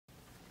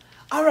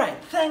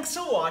Alright, thanks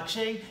for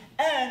watching,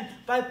 and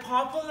by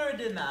popular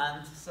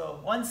demand, so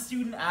one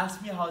student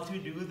asked me how to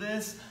do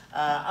this.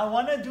 I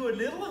want to do a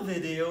little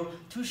video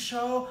to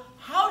show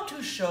how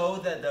to show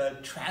that the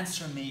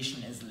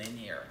transformation is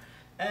linear.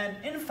 And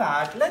in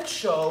fact, let's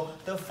show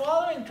the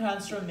following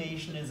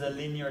transformation is a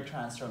linear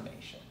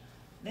transformation.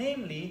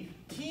 Namely,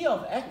 t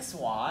of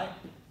xy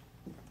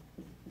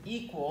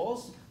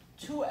equals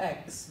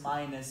 2x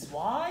minus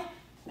y,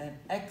 and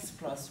x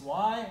plus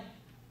y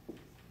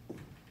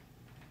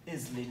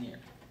is linear.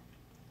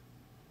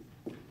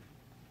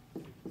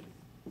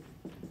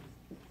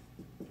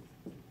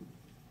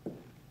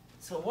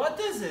 So what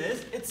this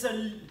is, it's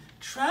a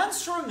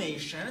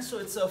transformation, so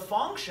it's a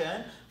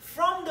function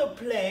from the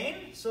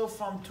plane, so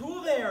from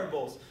two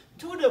variables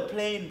to the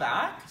plane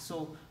back,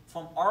 so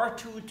from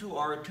R2 to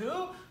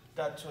R2,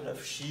 that sort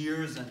of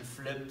shears and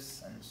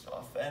flips and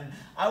stuff. And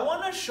I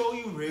want to show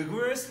you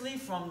rigorously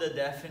from the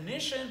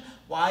definition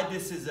why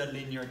this is a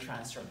linear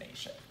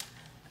transformation.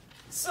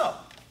 So,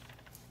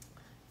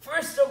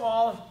 first of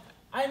all,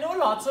 I know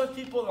lots of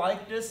people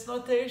like this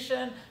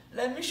notation.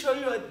 Let me show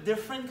you a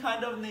different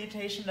kind of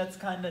notation that's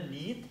kind of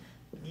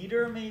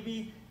neater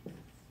maybe.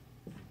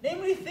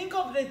 Namely, think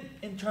of it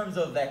in terms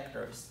of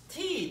vectors.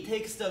 T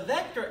takes the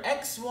vector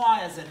xy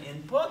as an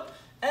input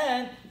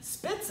and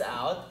spits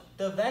out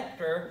the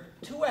vector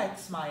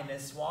 2x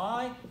minus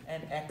y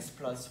and x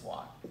plus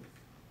y.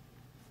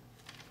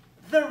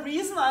 The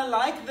reason I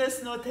like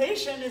this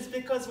notation is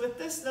because with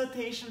this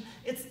notation,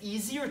 it's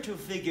easier to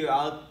figure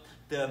out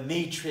the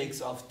matrix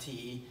of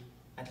T,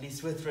 at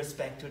least with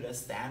respect to the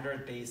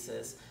standard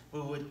basis,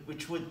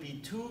 which would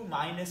be 2,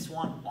 minus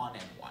 1, 1,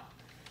 and 1.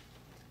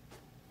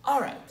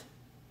 All right.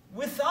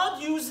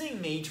 Without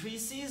using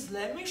matrices,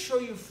 let me show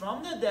you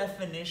from the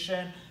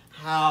definition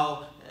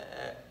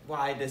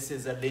why this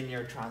is a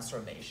linear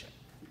transformation.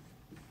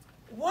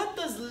 What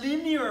does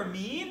linear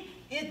mean?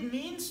 It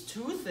means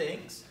two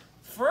things.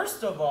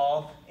 First of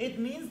all, it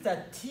means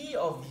that t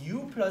of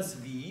u plus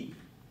v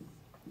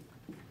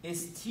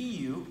is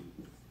tu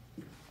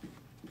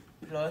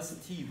plus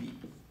tv.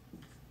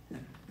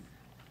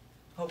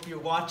 Hope you're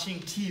watching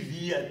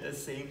TV at the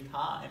same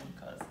time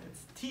because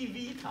it's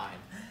TV time.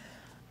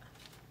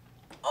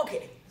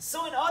 Okay,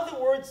 so in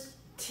other words,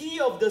 t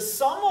of the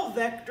sum of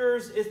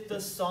vectors is the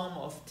sum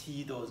of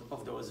t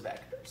of those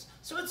vectors.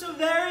 So it's a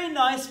very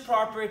nice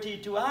property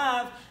to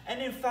have,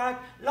 and in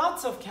fact,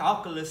 lots of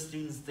calculus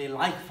students, they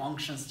like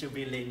functions to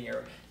be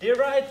linear. They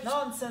write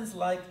nonsense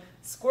like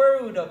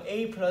square root of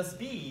a plus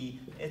b,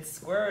 it's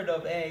square root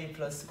of a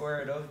plus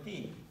square root of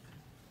b.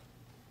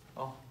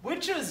 Oh,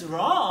 which is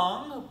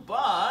wrong,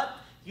 but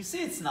you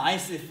see it's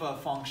nice if a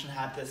function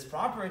had this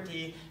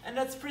property, and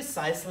that's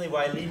precisely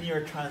why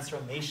linear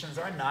transformations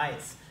are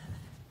nice.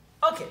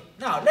 Okay,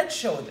 now let's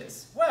show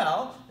this.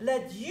 Well,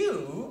 let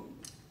u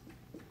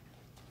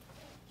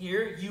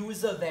here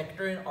use a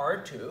vector in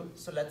R2,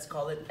 so let's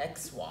call it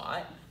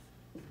xy,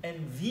 and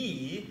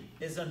v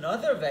is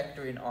another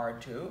vector in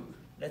R2,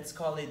 let's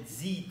call it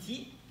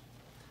zt,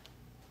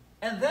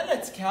 and then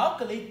let's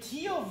calculate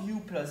t of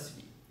u plus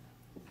v.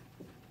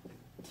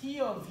 T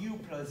of u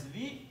plus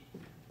v,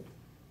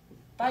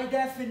 by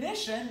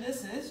definition,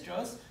 this is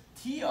just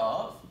t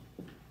of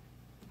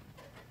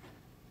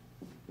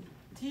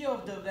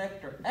the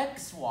vector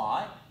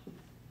xy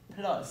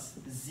plus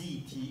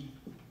zt.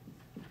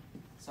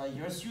 So I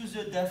just use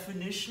the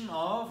definition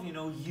of,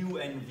 u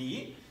and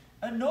v.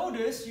 And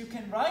notice you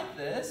can write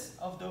this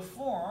of the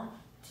form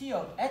t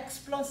of x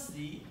plus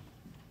z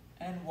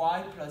and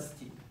y plus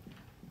t.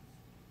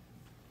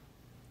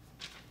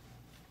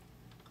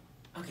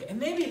 Okay, and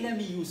maybe let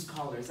me use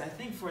colors. I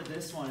think for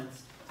this one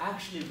it's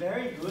actually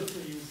very good to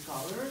use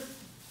colors,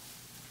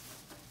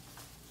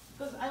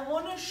 because I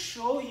want to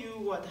show you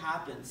what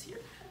happens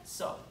here.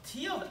 So,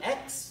 t of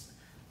x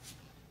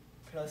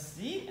plus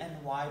z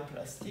and y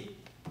plus t.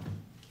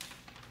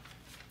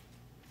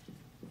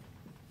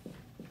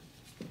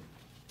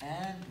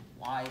 And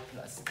y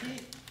plus t.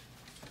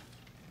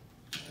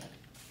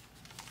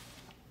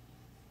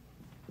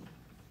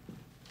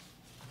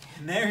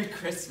 Merry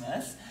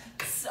Christmas.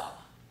 So,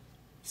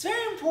 it's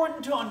very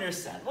important to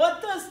understand.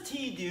 What does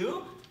t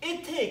do?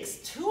 It takes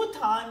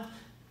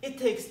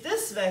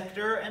this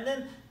vector, and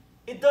then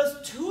it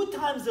does 2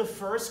 times the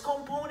first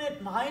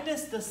component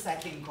minus the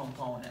second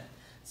component.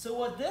 So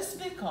what this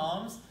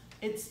becomes,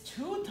 it's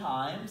 2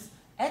 times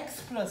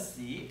x plus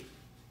z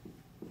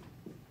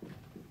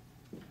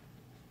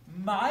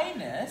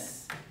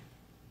minus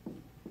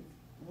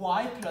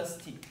y plus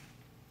t.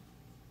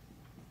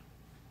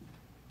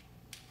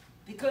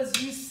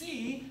 Because you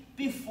see,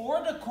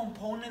 before the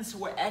components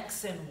were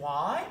x and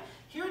y,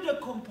 here the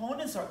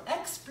components are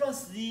x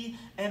plus z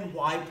and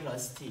y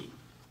plus t.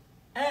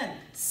 And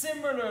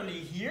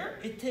similarly here,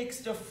 it takes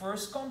the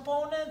first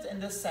component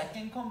and the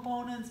second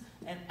component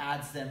and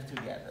adds them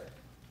together.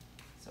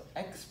 So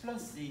x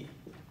plus z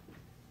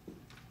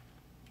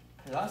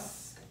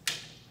plus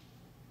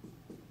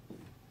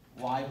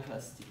y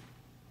plus t.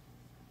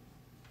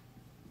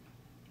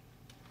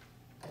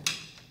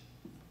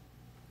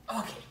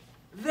 Okay,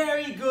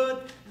 very good.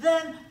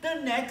 Then the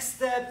next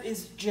step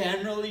is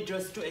generally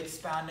just to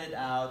expand it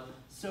out.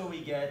 So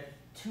we get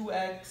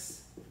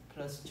 2x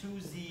plus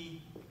 2z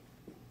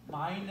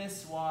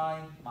minus y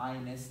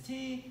minus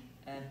t,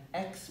 and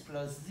x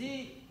plus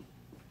z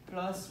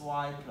plus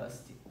y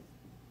plus t.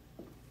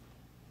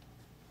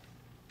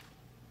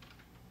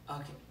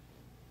 Okay.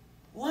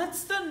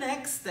 What's the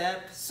next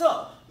step?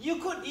 So you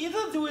could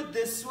either do it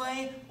this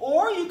way,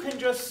 or you can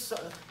just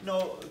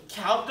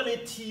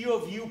calculate t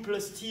of u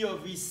plus t of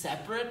v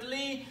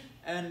separately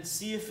and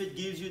see if it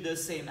gives you the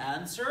same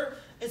answer.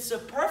 It's a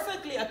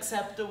perfectly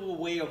acceptable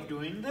way of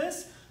doing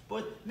this,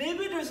 but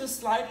maybe there's a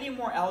slightly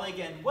more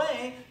elegant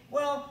way.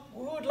 Well,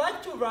 we would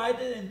like to write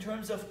it in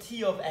terms of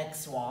t of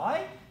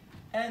xy,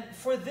 and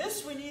for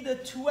this we need a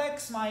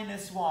 2x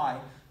minus y.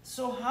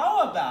 So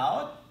how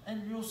about,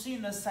 and you'll see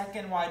in a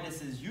second why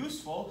this is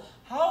useful,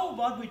 how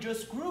about we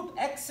just group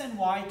x and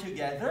y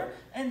together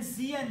and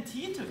z and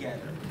t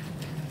together?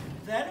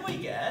 Then we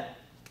get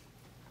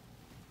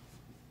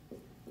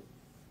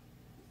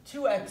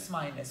 2x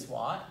minus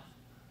y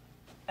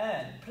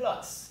and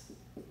plus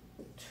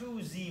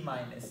 2z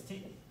minus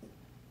t.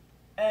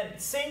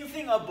 And same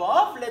thing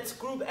above, let's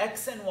group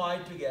x and y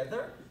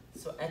together.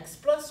 So x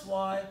plus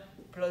y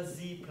plus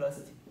z plus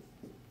t.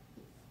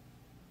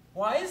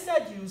 Why is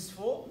that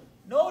useful?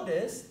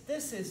 Notice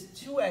this is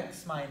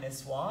 2x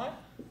minus y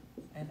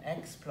and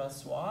x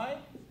plus y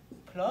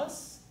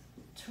plus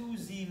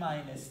 2z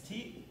minus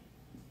t,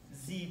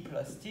 z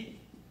plus t.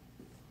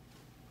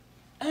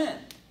 And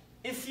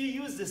if you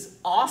use this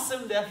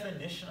awesome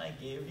definition I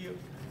gave you,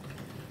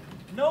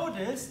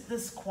 notice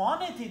this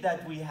quantity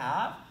that we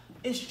have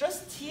is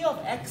just t of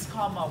x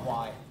comma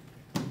y.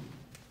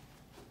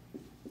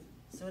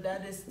 So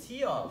that is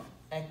t of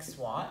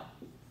xy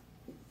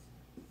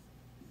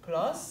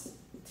plus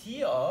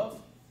t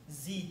of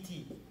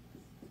zt.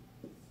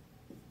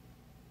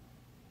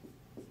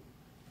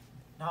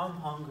 Now I'm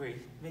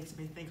hungry. Makes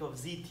me think of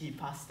zt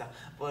pasta.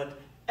 But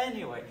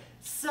anyway,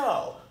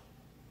 so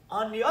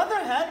on the other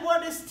hand,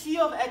 what is t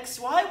of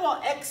xy?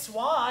 Well,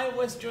 xy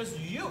was just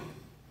u.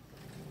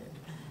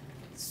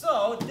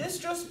 So this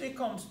just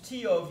becomes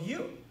t of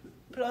u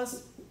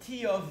plus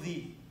t of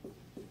v.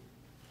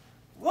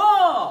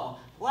 Whoa!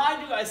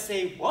 Why do I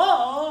say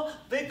whoa?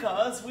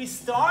 Because we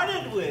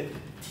started with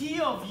t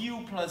of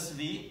u plus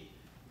v,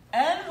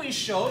 and we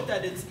showed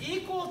that it's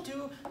equal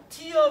to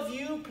t of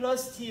u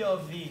plus t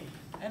of v.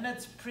 And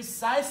that's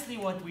precisely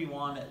what we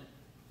wanted.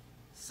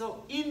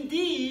 So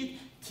indeed,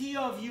 t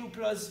of u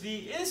plus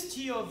v is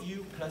t of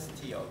u plus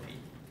t of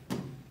v.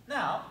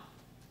 Now,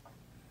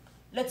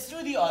 let's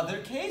do the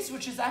other case,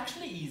 which is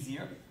actually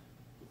easier.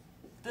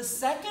 The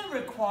second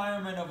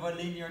requirement of a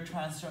linear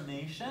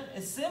transformation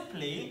is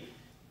simply,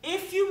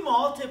 if you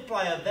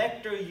multiply a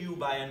vector u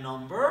by a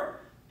number,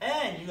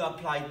 and you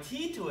apply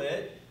t to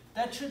it,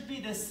 that should be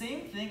the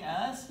same thing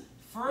as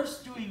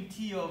first doing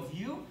t of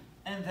u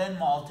and then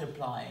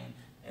multiplying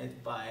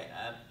it by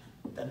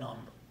the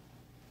number.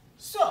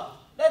 So,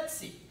 let's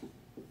see.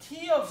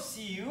 T of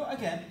cu,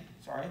 again,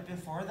 sorry,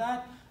 before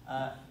that,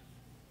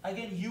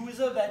 again, u is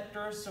a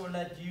vector, so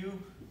let u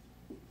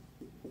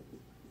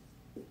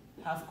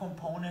have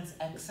components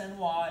x and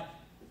y.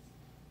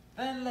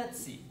 Then let's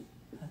see.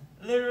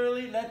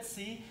 Literally, let's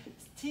see.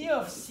 T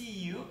of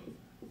cu,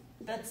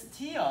 that's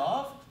t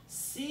of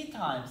c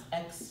times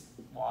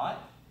xy.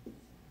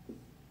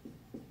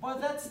 Well,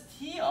 that's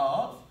t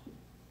of,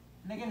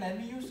 and again, let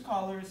me use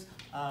colors,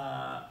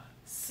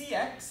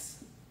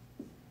 cx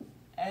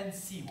and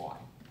cy.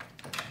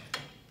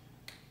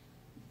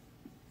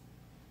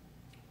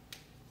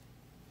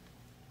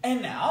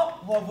 And now,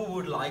 what we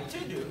would like to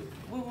do,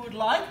 we would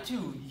like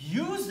to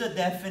use the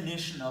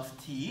definition of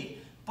t,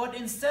 but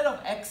instead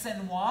of x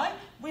and y,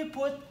 we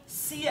put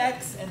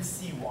cx and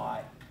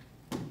cy.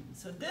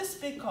 So this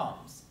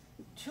becomes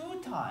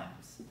 2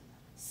 times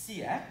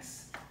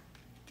cx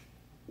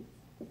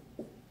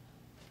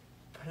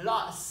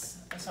plus,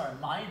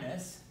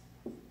 minus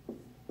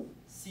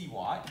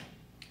cy.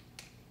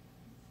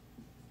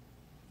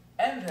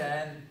 And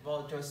then,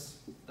 well, just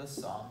the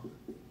sum.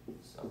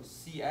 So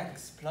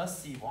cx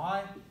plus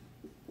cy.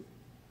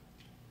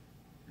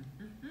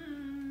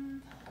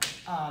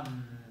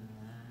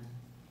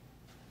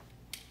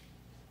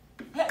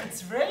 Yeah,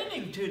 it's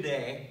raining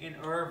today in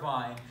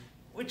Irvine,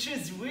 which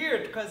is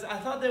weird because I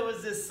thought there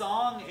was this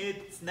song,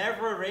 "It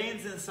Never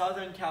Rains in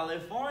Southern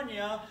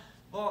California."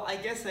 Well, I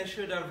guess I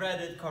should have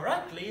read it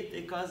correctly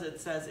because it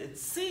says it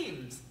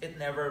seems it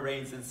never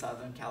rains in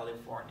Southern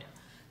California.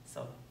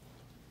 So,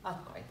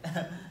 not quite.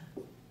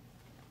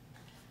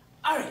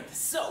 Alright,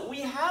 so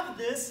we have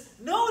this.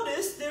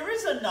 Notice there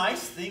is a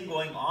nice thing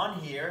going on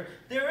here.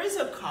 There is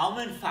a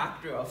common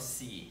factor of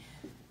c.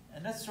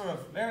 And that's sort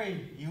of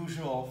very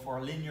usual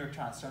for linear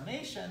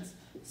transformations.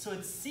 So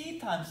it's c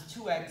times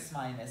 2x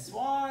minus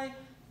y,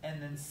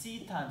 and then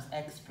c times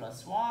x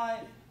plus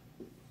y.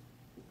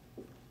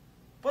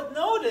 But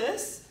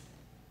notice,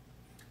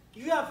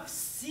 you have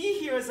c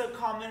here as a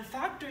common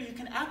factor. You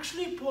can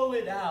actually pull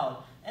it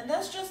out. And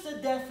that's just the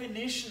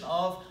definition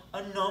of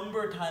a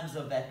number times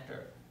a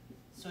vector.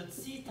 So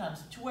it's c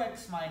times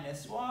 2x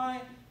minus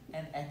y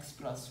and x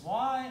plus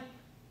y.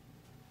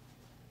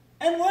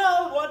 And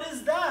well, what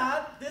is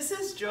that? This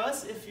is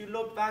just, if you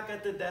look back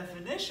at the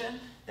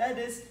definition, that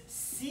is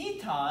c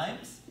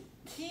times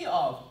t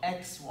of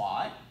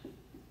xy.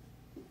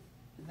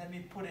 And let me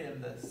put it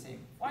in the same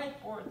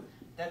whiteboard.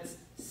 That's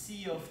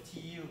c of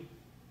tu.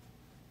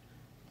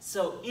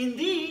 So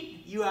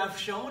indeed, you have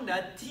shown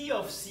that t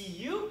of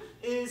cu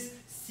is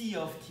c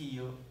of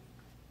tu.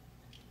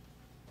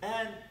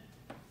 And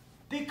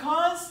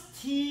because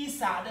t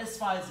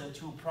satisfies the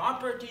two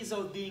properties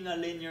of being a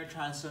linear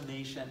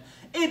transformation,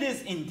 it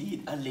is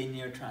indeed a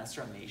linear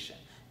transformation.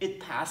 It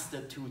passed the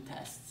two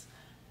tests.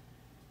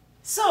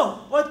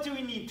 So what do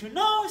we need to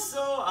know?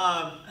 So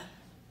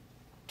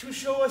to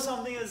show us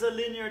something as a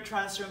linear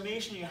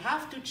transformation, you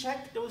have to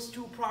check those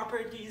two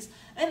properties.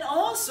 And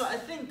also, I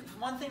think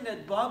one thing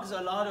that bugs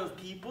a lot of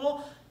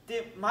people,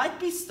 they might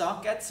be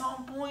stuck at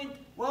some point.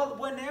 Well,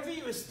 whenever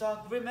you're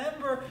stuck,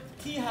 remember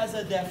t has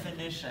a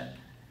definition.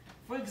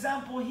 For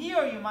example,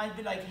 here you might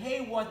be like,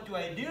 hey, what do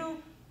I do?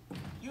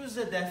 Use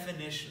the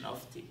definition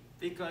of t.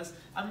 Because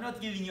I'm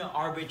not giving you an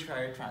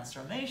arbitrary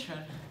transformation,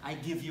 I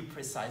give you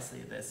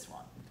precisely this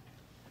one.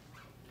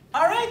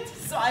 Alright,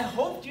 so I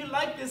hope you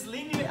like this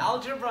linear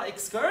algebra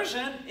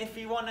excursion. If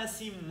you want to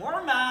see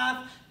more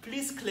math,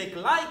 please click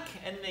like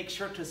and make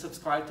sure to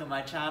subscribe to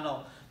my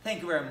channel.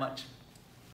 Thank you very much.